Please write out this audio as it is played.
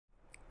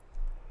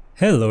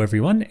Hello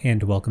everyone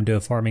and welcome to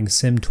a Farming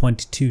Sim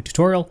 22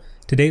 tutorial.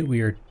 Today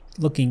we are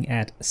looking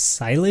at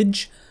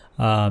silage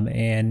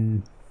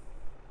and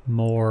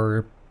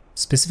more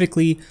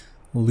specifically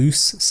loose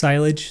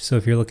silage. So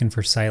if you're looking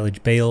for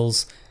silage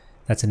bales,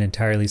 that's an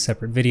entirely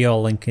separate video.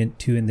 I'll link it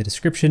to in the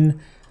description.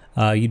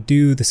 You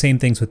do the same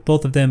things with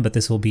both of them, but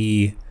this will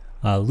be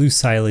loose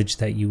silage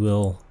that you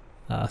will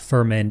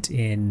ferment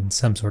in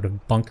some sort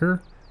of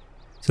bunker.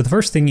 So the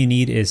first thing you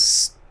need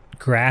is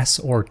grass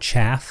or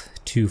chaff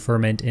to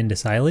ferment into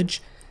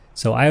silage.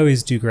 So I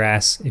always do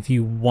grass. If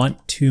you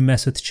want to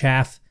mess with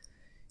chaff,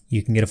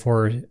 you can get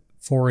a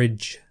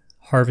forage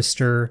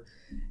harvester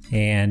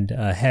and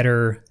a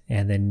header,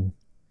 and then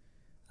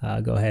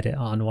go ahead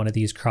on one of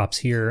these crops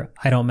here.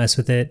 I don't mess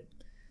with it.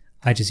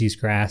 I just use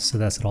grass, so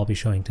that's what I'll be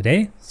showing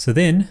today. So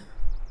then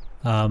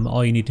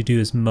all you need to do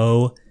is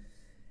mow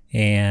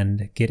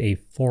and get a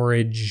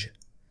forage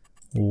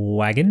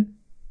wagon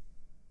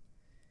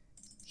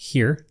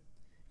here.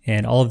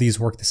 And all of these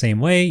work the same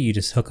way. You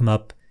just hook them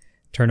up,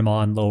 turn them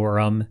on,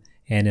 lower them,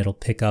 and it'll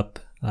pick up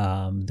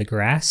the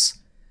grass.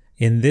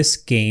 In this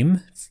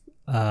game,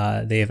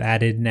 they have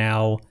added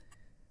now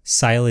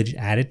silage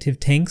additive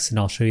tanks, and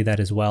I'll show you that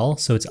as well.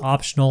 So it's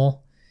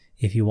optional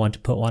if you want to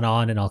put one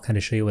on, and I'll kind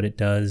of show you what it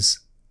does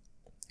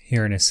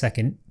here in a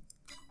second.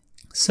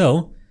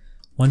 So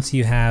once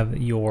you have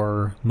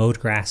your mowed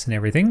grass and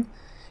everything,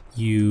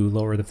 you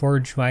lower the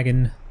forage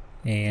wagon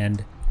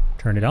and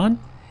turn it on.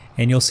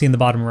 And you'll see in the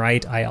bottom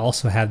right, I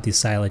also have the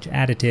silage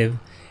additive.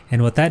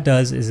 And what that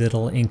does is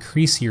it'll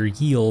increase your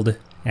yield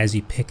as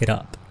you pick it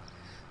up.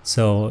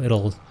 So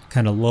it'll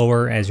kind of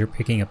lower as you're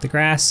picking up the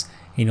grass,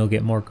 and you'll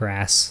get more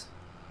grass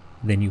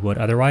than you would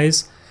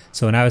otherwise.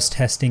 So when I was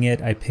testing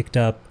it, I picked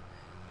up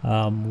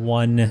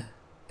one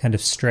kind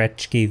of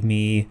stretch gave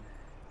me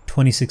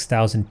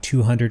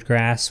 26,200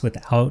 grass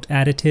without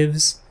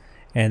additives.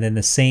 And then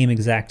the same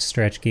exact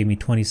stretch gave me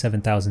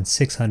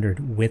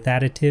 27,600 with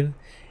additive.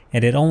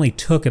 And it only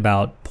took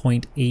about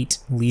 0.8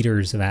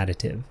 liters of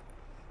additive.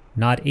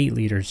 Not 8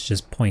 liters,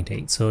 just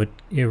 0.8. So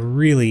it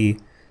really,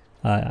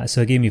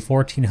 so it gave me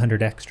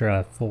 1,400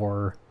 extra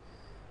for,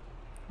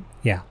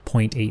 yeah,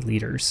 0.8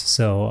 liters.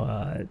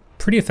 So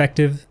pretty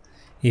effective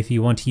if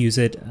you want to use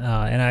it.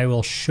 And I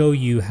will show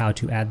you how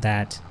to add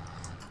that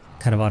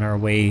kind of on our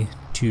way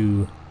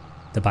to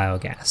the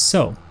biogas.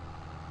 So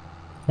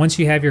once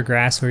you have your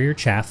grass or your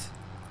chaff,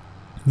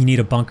 you need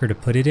a bunker to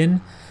put it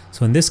in.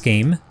 So in this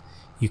game,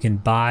 you can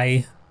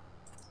buy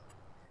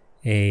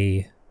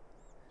a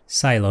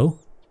silo,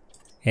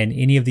 and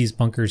any of these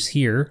bunkers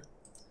here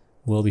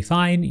will be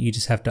fine. You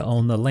just have to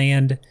own the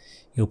land.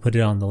 You'll put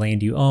it on the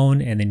land you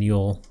own, and then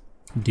you'll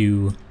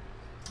do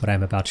what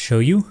I'm about to show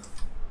you.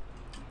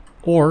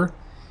 Or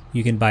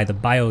you can buy the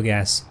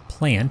biogas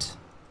plant,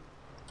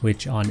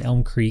 which on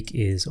Elm Creek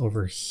is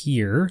over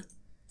here,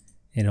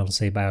 and it'll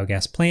say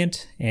biogas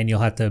plant, and you'll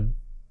have to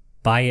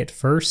buy it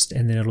first,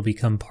 and then it'll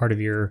become part of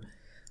your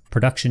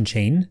production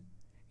chain.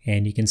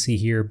 And you can see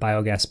here,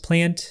 biogas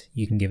plant,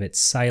 you can give it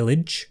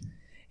silage,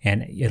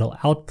 and it'll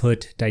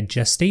output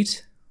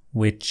digestate,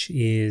 which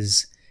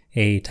is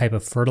a type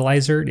of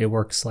fertilizer. It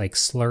works like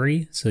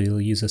slurry, so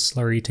you'll use a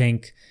slurry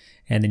tank,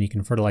 and then you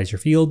can fertilize your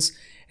fields.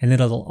 And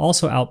then it'll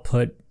also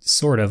output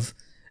sort of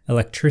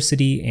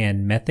electricity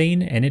and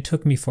methane, and it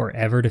took me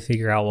forever to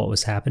figure out what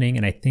was happening,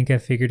 and I think I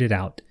figured it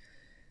out.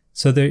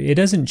 So it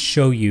doesn't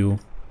show you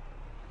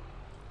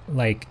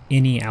like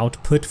any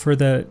output for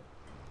the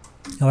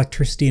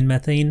electricity and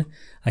methane.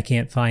 I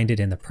can't find it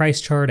in the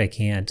price chart. I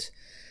can't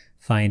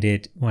find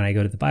it when I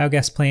go to the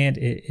biogas plant.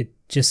 It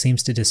just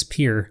seems to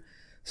disappear.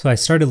 So I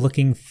started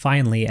looking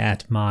finally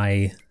at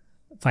my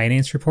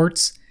finance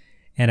reports,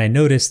 and I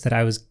noticed that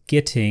I was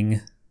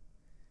getting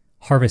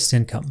harvest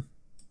income.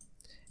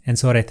 And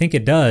so what I think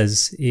it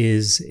does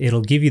is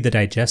it'll give you the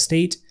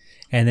digestate,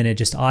 and then it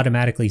just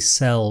automatically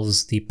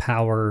sells the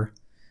power,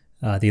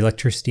 the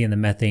electricity and the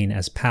methane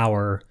as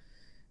power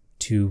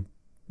to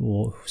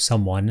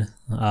someone,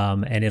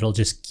 and it'll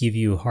just give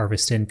you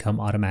harvest income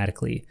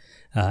automatically.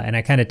 And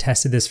I kind of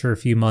tested this for a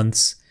few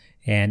months,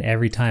 and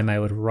every time I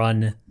would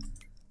run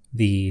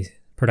the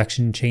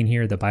production chain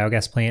here, the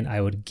biogas plant, I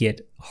would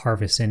get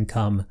harvest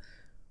income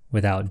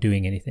without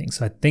doing anything.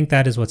 So I think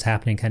that is what's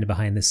happening kind of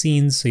behind the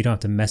scenes. So you don't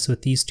have to mess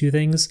with these two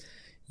things.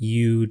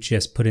 You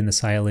just put in the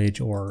silage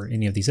or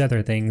any of these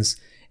other things,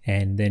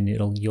 and then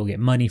you'll get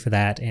money for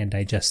that and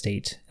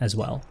digestate as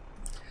well.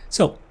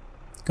 So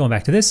going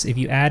back to this, if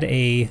you add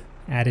a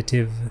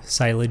additive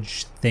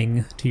silage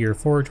thing to your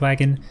forage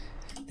wagon,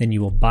 then you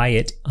will buy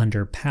it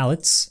under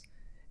pallets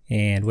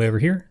and way over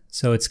here.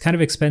 So it's kind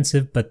of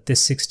expensive, but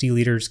this 60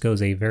 liters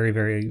goes a very,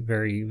 very,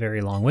 very, very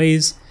long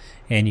ways,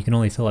 and you can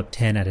only fill up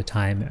 10 at a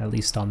time, at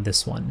least on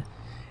this one.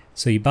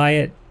 So you buy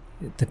it,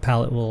 the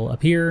pallet will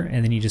appear,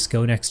 and then you just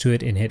go next to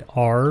it and hit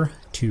R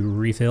to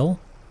refill,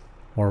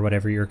 or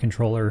whatever your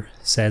controller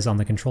says on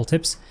the control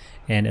tips,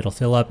 and it'll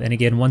fill up. And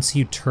again, once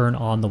you turn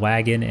on the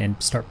wagon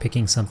and start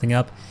picking something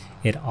up,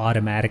 it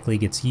automatically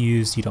gets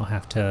used. You don't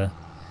have to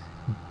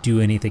do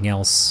anything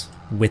else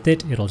with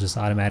it. It'll just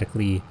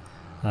automatically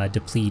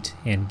deplete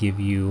and give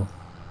you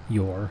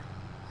your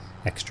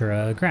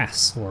extra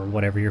grass or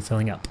whatever you're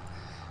filling up.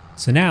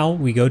 So now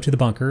we go to the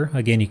bunker.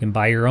 Again, you can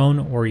buy your own,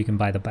 or you can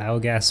buy the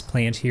biogas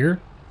plant here,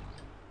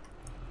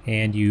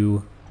 and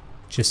you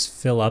just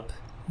fill up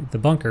the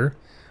bunker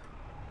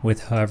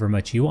with however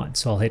much you want.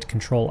 So I'll hit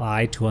Control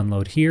I to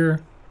unload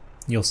here.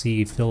 You'll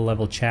see fill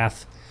level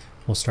chaff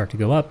will start to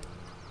go up.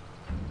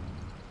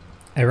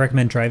 I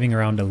recommend driving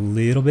around a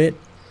little bit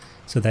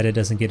so that it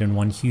doesn't get in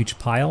one huge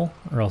pile,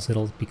 or else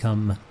it'll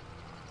become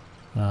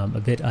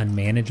a bit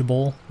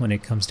unmanageable when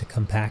it comes to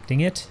compacting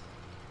it.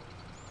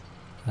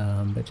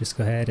 But just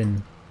go ahead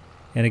and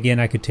again,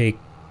 I could take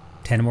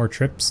 10 more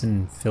trips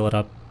and fill it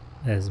up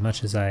as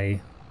much as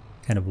I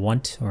kind of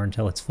want, or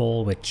until it's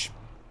full, which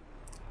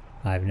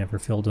I've never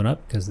filled one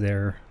up because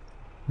they're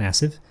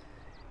massive.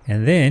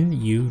 And then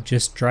you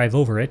just drive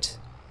over it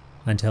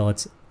until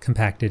it's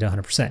compacted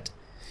 100%.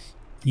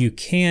 You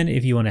can,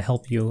 if you want to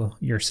help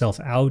yourself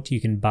out,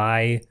 you can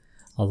buy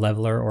a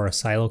leveler or a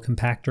silo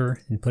compactor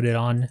and put it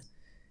on,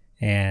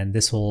 and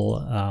this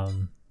will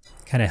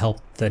kind of help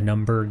the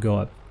number go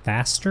up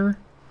faster,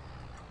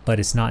 but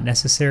it's not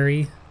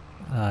necessary.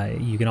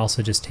 You can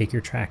also just take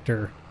your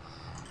tractor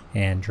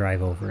and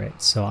drive over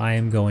it. So I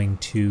am going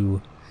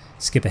to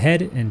skip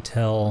ahead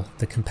until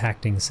the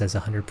compacting says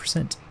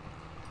 100%.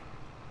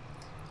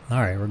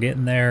 Alright, we're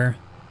getting there.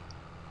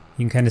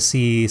 You can kind of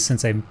see,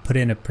 since I put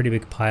in a pretty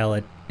big pile,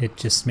 it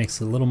just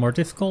makes it a little more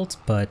difficult,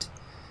 but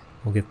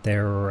we'll get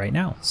there right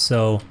now.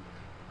 So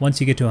once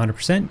you get to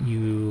 100%,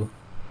 you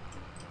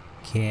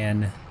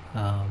can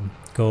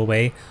go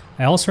away.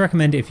 I also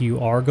recommend, if you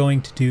are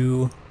going to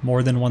do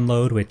more than one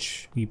load,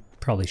 which you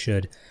probably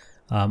should,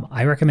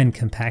 I recommend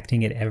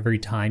compacting it every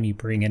time you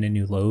bring in a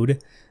new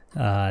load.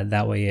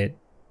 That way it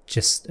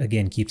just,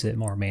 again, keeps it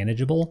more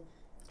manageable.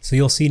 So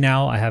you'll see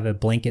now I have a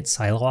blanket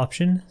silo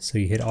option. So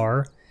you hit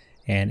R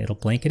and it'll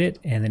blanket it,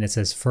 and then it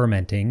says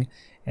fermenting,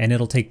 and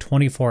it'll take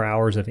 24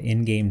 hours of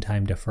in-game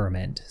time to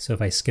ferment. So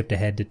if I skipped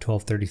ahead to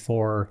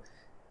 12:34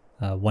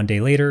 one day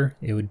later,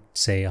 it would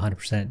say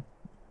 100%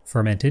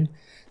 fermented.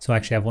 So I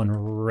actually have one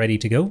ready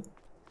to go.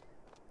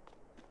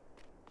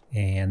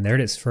 And there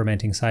it is,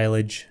 fermenting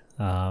silage.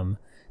 So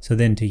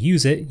then to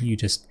use it, you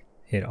just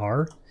hit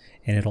R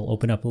and it'll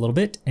open up a little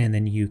bit, and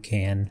then you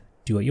can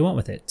do what you want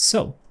with it.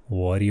 So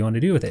what do you want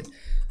to do with it?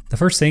 The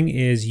first thing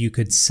is you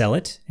could sell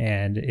it,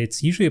 and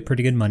it's usually a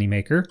pretty good money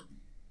maker.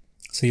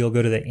 So you'll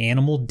go to the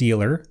animal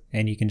dealer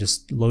and you can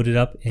just load it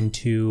up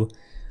into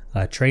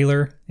a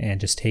trailer and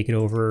just take it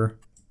over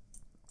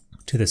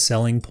to the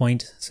selling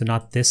point. So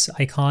not this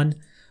icon,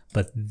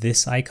 but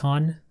this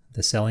icon,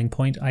 the selling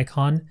point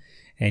icon,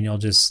 and you'll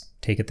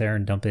just take it there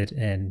and dump it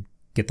and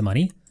get the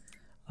money.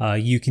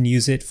 You can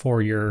use it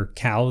for your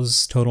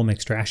cows total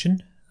mixed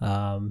ration.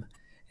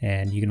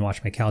 And you can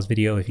watch my cows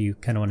video if you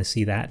kind of want to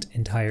see that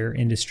entire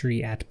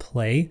industry at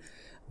play,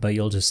 but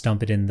you'll just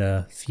dump it in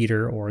the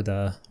feeder or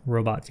the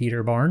robot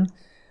feeder barn.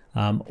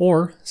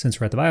 Or since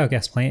we're at the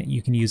biogas plant,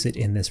 you can use it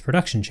in this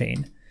production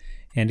chain.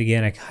 And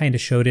again, I kind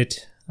of showed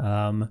it.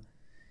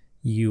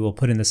 You will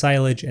put in the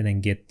silage and then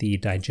get the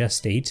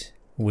digestate,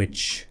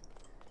 which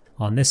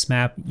on this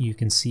map you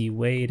can see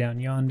way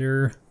down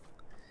yonder.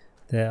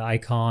 The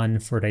icon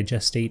for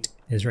digestate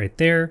is right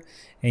there,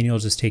 and you'll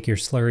just take your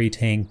slurry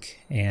tank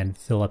and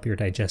fill up your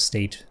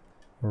digestate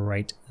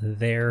right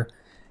there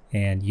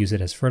and use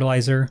it as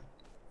fertilizer.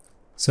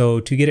 So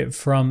to get it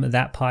from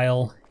that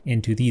pile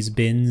into these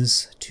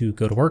bins to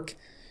go to work,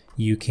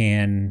 you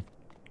can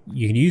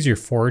use your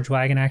forage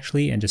wagon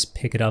actually and just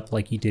pick it up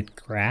like you did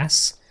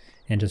grass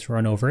and just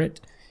run over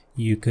it.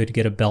 You could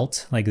get a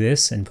belt like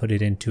this and put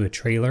it into a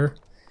trailer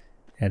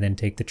and then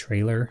take the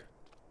trailer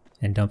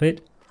and dump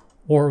it.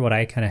 Or what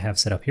I kind of have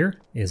set up here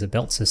is a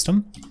belt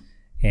system,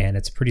 and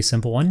it's a pretty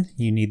simple one.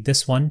 You need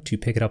this one to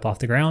pick it up off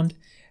the ground,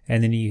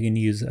 and then you can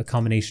use a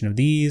combination of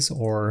these,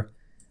 or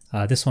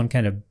this one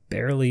kind of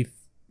barely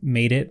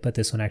made it, but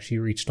this one actually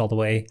reached all the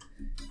way,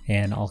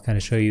 and I'll kind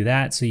of show you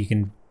that. So you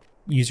can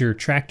use your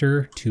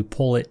tractor to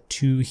pull it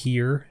to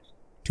here,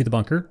 to the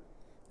bunker,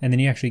 and then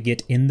you actually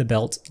get in the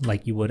belt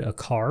like you would a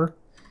car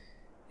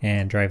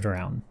and drive it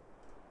around.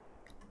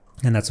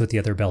 And that's with the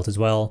other belt as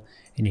well.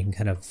 And you can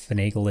kind of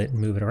finagle it and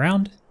move it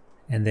around.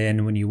 And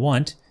then when you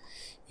want,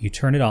 you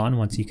turn it on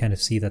once you kind of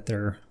see that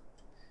they're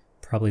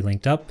probably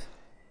linked up.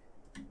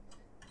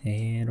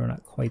 And we're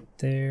not quite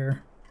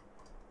there.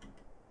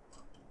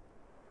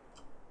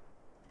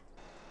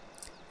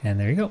 And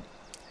there you go.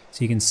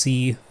 So you can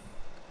see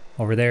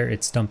over there,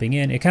 it's dumping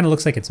in. It kind of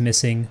looks like it's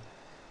missing,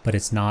 but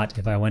it's not.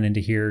 If I went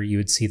into here, you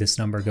would see this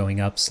number going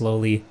up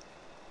slowly.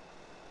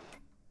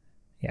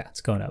 Yeah,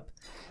 it's going up.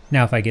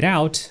 Now, if I get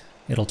out,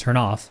 it'll turn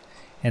off.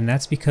 And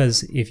that's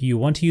because if you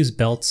want to use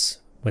belts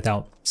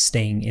without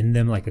staying in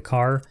them like a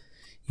car,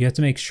 you have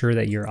to make sure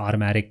that your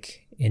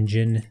automatic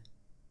engine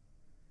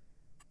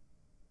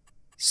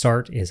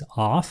start is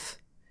off.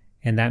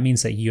 And that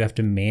means that you have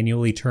to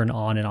manually turn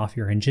on and off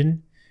your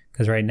engine.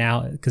 Because right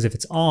now, because if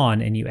it's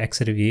on and you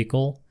exit a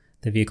vehicle,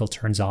 the vehicle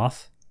turns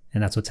off.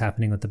 And that's what's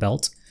happening with the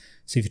belt.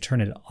 So if you turn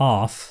it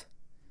off,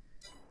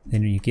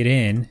 Then when you get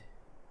in,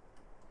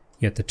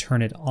 you have to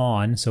turn it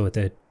on. So with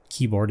the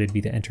keyboard, it'd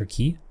be the enter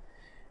key.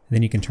 And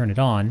then you can turn it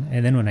on.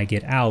 And then when I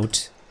get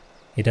out,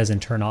 it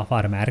doesn't turn off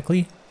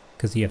automatically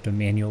because you have to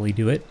manually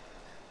do it.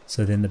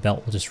 So then the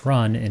belt will just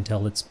run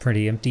until it's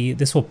pretty empty.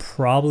 This will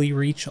probably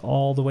reach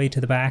all the way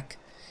to the back.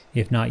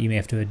 If not, you may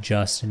have to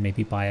adjust and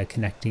maybe buy a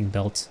connecting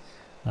belt.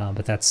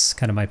 But that's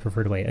kind of my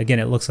preferred way. Again,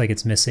 it looks like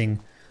it's missing,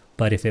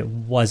 but if it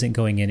wasn't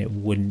going in, it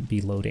wouldn't be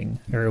loading,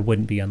 or it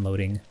wouldn't be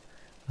unloading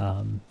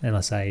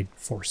unless I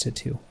forced it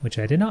to, which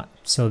I did not.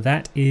 So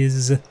that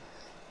is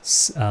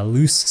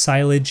loose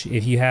silage.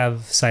 If you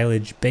have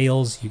silage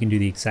bales, you can do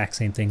the exact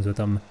same things with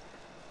them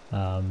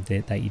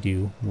that you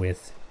do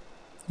with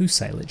loose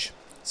silage.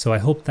 So I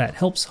hope that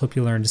helps. Hope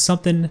you learned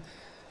something.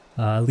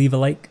 Leave a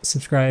like,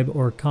 subscribe,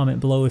 or comment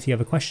below if you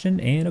have a question,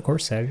 and of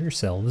course, have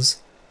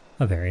yourselves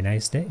a very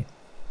nice day.